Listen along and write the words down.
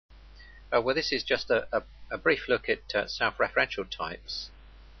Well, this is just a brief look at self-referential types.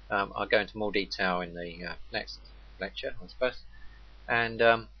 I'll go into more detail in the next lecture, I suppose. And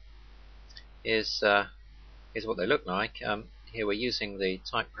is what they look like. Here we're using the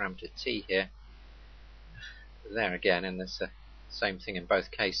type parameter t here. There again, and it's the same thing in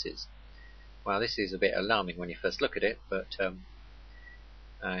both cases. Well, this is a bit alarming when you first look at it, but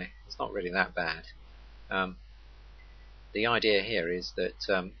it's not really that bad. The idea here is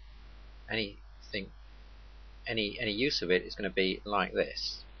that any use of it is going to be like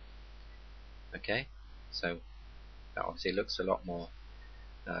this. Okay, so that obviously looks a lot more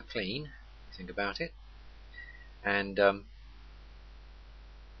clean if you think about it. And to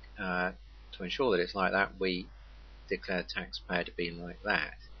ensure that it's like that, we declare taxpayer to be like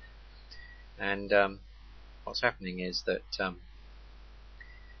that. And what's happening is that,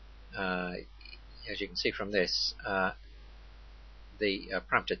 as you can see from this, the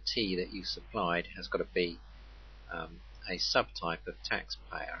parameter t that you supplied has got to be a subtype of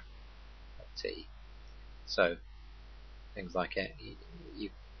taxpayer of t. So things like it,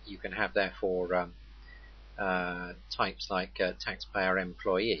 you can have therefore types like taxpayer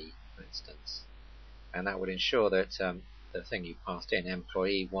employee, for instance, and that would ensure that the thing you passed in,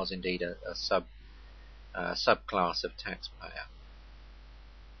 employee, was indeed a subclass of taxpayer.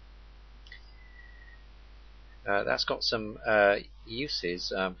 That's got some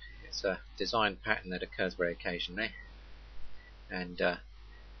uses. It's a design pattern that occurs very occasionally, and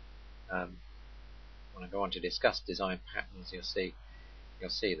when I go on to discuss design patterns, you'll see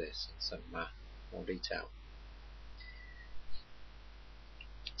this in some more detail.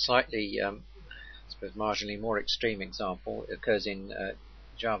 Slightly, I suppose, marginally more extreme example occurs in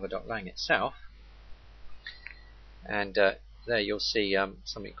java.lang itself, and there you'll see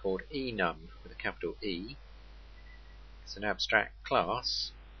something called enum with a capital E. It's an abstract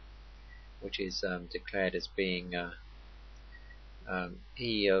class which is declared as being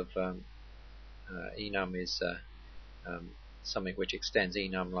E of enum is something which extends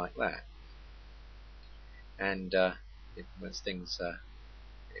enum like that, and it implements things.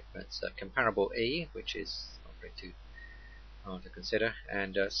 It's comparable E, which is not very too hard to consider,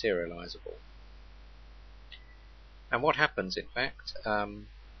 and serializable. And what happens, in fact, I'll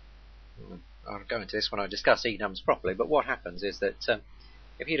go into this when I discuss enums properly, but what happens is that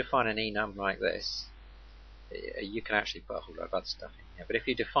if you define an enum like this, you can actually put a whole lot of other stuff in here, but if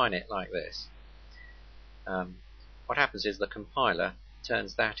you define it like this, what happens is the compiler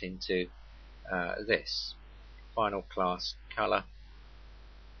turns that into this final class color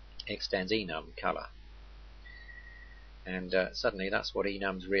extends enum color, and suddenly that's what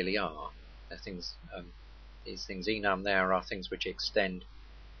enums really are. They're things, these things enum there are things which extend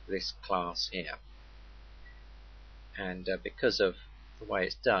this class here, and because of the way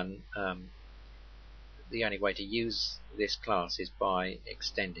it's done, the only way to use this class is by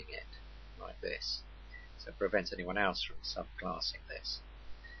extending it like this, so it prevents anyone else from subclassing this.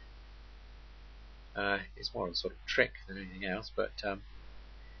 It's more of a sort of trick than anything else, but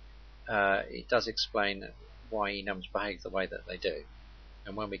it does explain why enums behave the way that they do.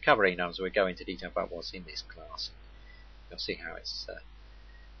 And when we cover enums, we go into detail about what's in this class. You'll see how it's.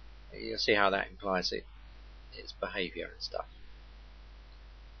 You'll see how that implies its behaviour and stuff.